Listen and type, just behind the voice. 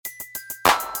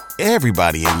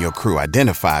Everybody in your crew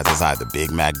identifies as either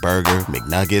Big Mac Burger,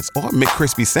 McNuggets, or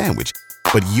McCrispy Sandwich.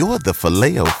 But you're the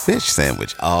Filet-O-Fish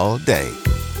Sandwich all day.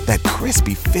 That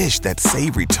crispy fish, that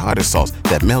savory tartar sauce,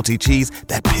 that melty cheese,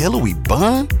 that pillowy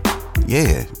bun.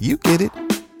 Yeah, you get it.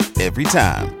 Every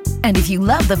time. And if you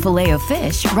love the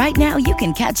Filet-O-Fish, right now you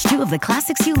can catch two of the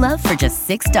classics you love for just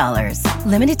 $6.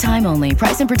 Limited time only.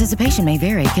 Price and participation may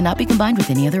vary. Cannot be combined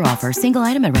with any other offer. Single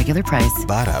item at regular price.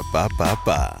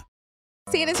 Ba-da-ba-ba-ba.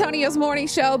 San Antonio's morning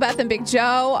show, Beth and Big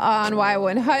Joe on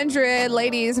Y100.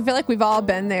 Ladies, I feel like we've all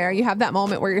been there. You have that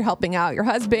moment where you're helping out your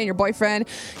husband, your boyfriend,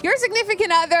 your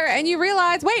significant other, and you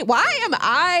realize, wait, why am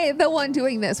I the one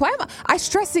doing this? Why am I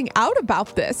stressing out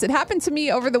about this? It happened to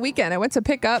me over the weekend. I went to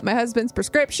pick up my husband's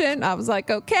prescription. I was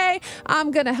like, okay,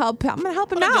 I'm going to help him out.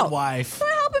 Good wife. I'm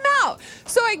going to help him out.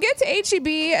 So I get to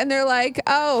H-E-B and they're like,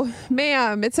 oh,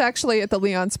 ma'am, it's actually at the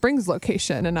Leon Springs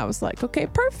location. And I was like, okay,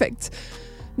 perfect.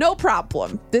 No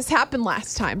problem. This happened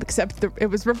last time, except it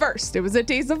was reversed. It was at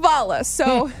De Zavala.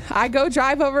 So I go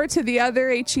drive over to the other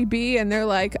H-E-B, and they're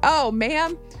like, oh,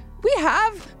 ma'am, we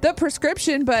have the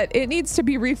prescription, but it needs to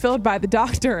be refilled by the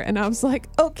doctor. And I was like,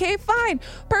 okay, fine.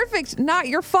 Perfect. Not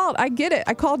your fault. I get it.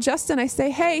 I called Justin. I say,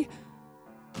 hey,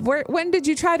 when did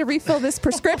you try to refill this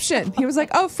prescription? He was like,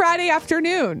 oh, Friday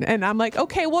afternoon. And I'm like,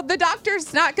 okay, well, the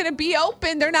doctor's not going to be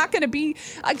open. They're not going to be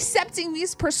accepting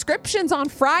these prescriptions on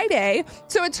Friday.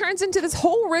 So it turns into this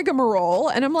whole rigmarole.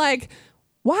 And I'm like,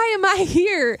 why am I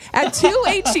here at two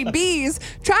H-E-Bs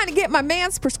trying to get my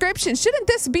man's prescription? Shouldn't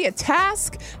this be a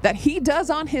task that he does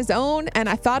on his own? And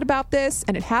I thought about this,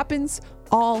 and it happens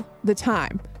all the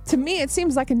time. To me, it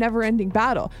seems like a never-ending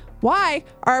battle. Why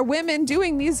are women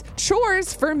doing these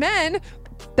chores for men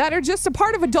that are just a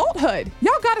part of adulthood?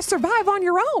 Y'all got to survive on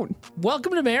your own.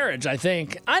 Welcome to marriage, I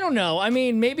think. I don't know. I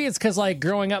mean, maybe it's because, like,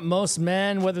 growing up, most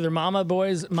men, whether they're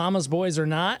mama's boys or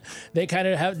not, they kind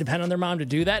of depend on their mom to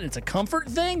do that. And it's a comfort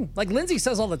thing. Like Lindsay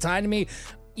says all the time to me,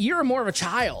 you're more of a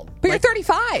child. But you're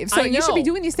 35, so you should be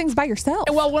doing these things by yourself.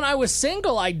 Well, when I was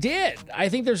single, I did. I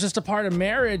think there's just a part of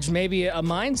marriage, maybe a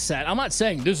mindset. I'm not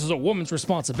saying this is a woman's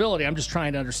responsibility. I'm just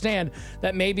trying to understand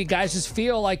that maybe guys just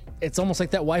feel like it's almost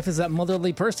like that wife is that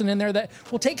motherly person in there that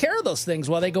will take care of those things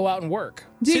while they go out and work.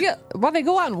 While they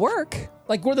go out and work?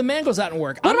 Like where the man goes out and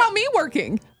work. What about me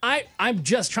working? I'm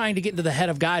just trying to get into the head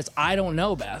of guys. I don't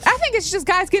know, Beth. I think it's just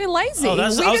guys getting lazy. I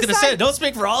was going to say, don't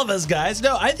speak for all of us guys.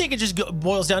 No, I think it just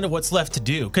boils down to what's left to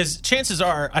do. Because chances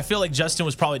are, I feel like Justin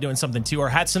was probably doing something too, or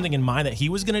had something in mind that he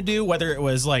was going to do, whether it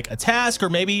was like a task or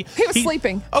maybe he was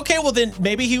sleeping. Okay, well then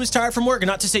maybe he was tired from work. And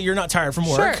not to say you're not tired from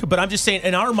work, sure. But I'm just saying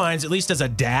in our minds, at least as a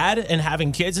dad and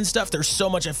having kids and stuff, there's so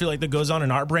much I feel like that goes on in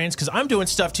our brains. Because I'm doing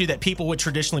stuff too that people would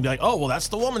traditionally be like, oh, well, that's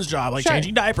the woman's job, like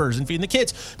changing diapers and feeding the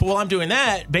kids. But while I'm doing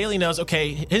that, Bailey knows,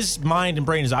 okay, his mind and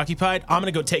brain is occupied. I'm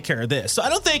going to go take care of this. So I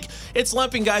don't think it's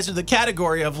lumping guys into the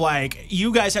category of like,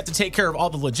 you guys have to take care of all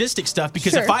the logistic stuff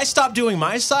because if I stop doing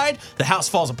my side, the house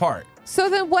falls apart. So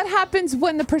then what happens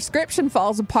when the prescription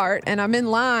falls apart and I'm in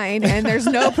line and there's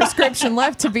no prescription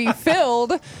left to be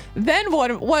filled? Then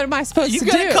what am I supposed to do?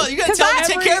 You got to tell me to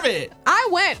take care of it. I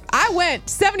went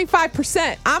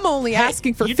 75%. I'm only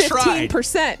asking for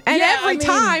 15%. And every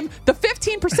time the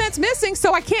 15%'s missing,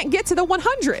 so I can't get to the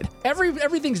 100.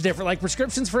 Everything's different. Like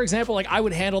prescriptions, for example, like I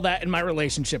would handle that in my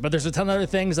relationship, but there's a ton of other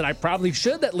things that I probably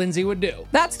should that Lindsay would do.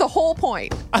 That's the whole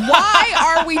point. Why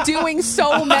are we doing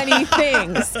so many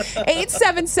things?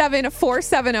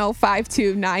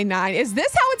 877-470-5299. Is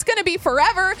this how it's going to be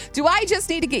forever? Do I just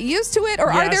need to get used to it?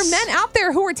 Or are there men out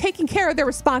there who are taking care of their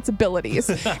responsibilities?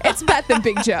 It's Beth and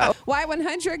Big Joe.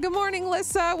 Y100, good morning,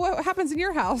 Lissa. What happens in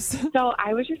your house? So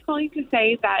I was just going to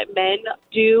say that men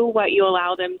do what you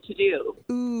allow them to do.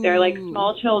 Ooh. They're like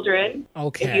small children.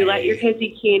 Okay. If you let your kids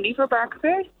eat candy for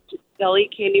breakfast, they'll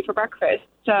eat candy for breakfast.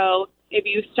 So if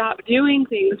you stop doing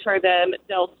things for them,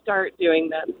 they'll start doing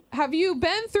them. Have you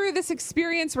been through this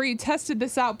experience where you tested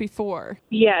this out before?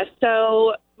 Yes.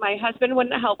 So my husband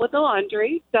wouldn't help with the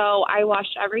laundry, so I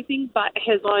washed everything but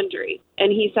his laundry.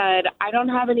 And he said, I don't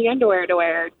have any underwear to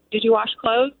wear. Did you wash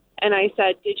clothes? And I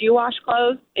said, did you wash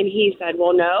clothes? And he said,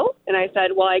 well, no. And I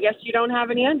said, well, I guess you don't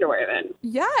have any underwear then.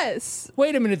 Yes.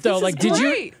 Wait a minute, though. Like,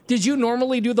 did you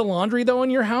normally do the laundry, though,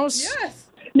 in your house? Yes.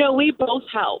 No, we both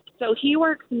help. So he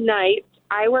works nights,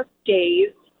 I work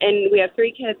days, and we have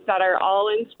 3 kids that are all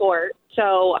in sport.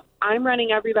 So I'm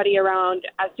running everybody around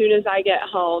as soon as I get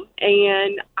home,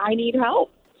 and I need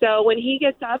help. So when he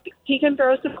gets up, he can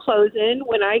throw some clothes in.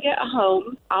 When I get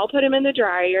home, I'll put them in the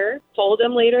dryer, fold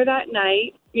them later that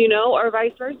night, or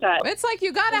vice versa. It's like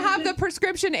you got to have the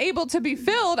prescription able to be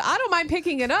filled. I don't mind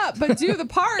picking it up, but do the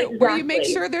part where you make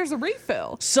sure there's a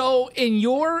refill. So in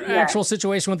your actual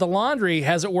situation with the laundry,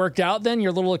 has it worked out then,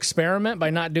 your little experiment by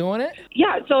not doing it?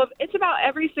 Yeah, so it's about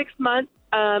every 6 months.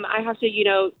 I have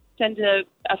to, send a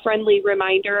friendly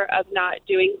reminder of not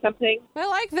doing something. I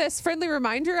like this friendly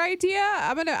reminder idea.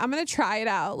 I'm gonna try it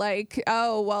out. Like,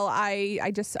 oh well, I'm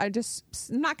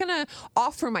not gonna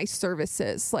offer my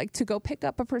services, like to go pick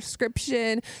up a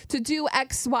prescription, to do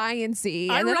X, Y, and Z.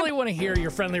 And I really want to hear your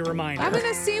friendly reminder. I'm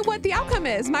gonna see what the outcome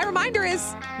is. My reminder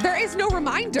is there is no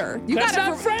reminder. You That's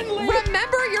gotta not friendly.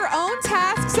 remember your own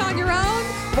tasks on your own.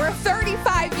 We're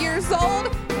 35 years old.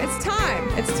 It's time.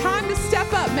 It's time to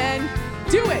step up, man.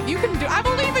 Do it. You can do it. I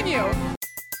believe in you.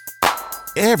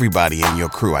 Everybody in your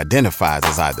crew identifies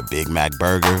as either Big Mac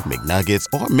Burger, McNuggets,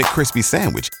 or McCrispy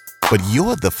Sandwich. But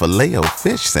you're the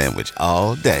Filet-O-Fish Sandwich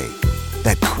all day.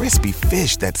 That crispy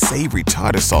fish, that savory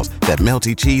tartar sauce, that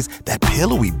melty cheese, that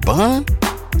pillowy bun.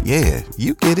 Yeah,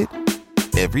 you get it.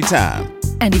 Every time.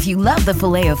 And if you love the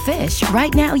Filet-O-Fish,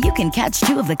 right now you can catch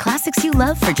 2 of the classics you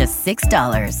love for just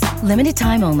 $6. Limited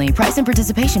time only. Price and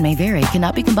participation may vary.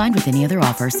 Cannot be combined with any other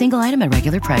offer. Single item at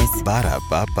regular price.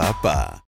 Ba-da-ba-ba-ba.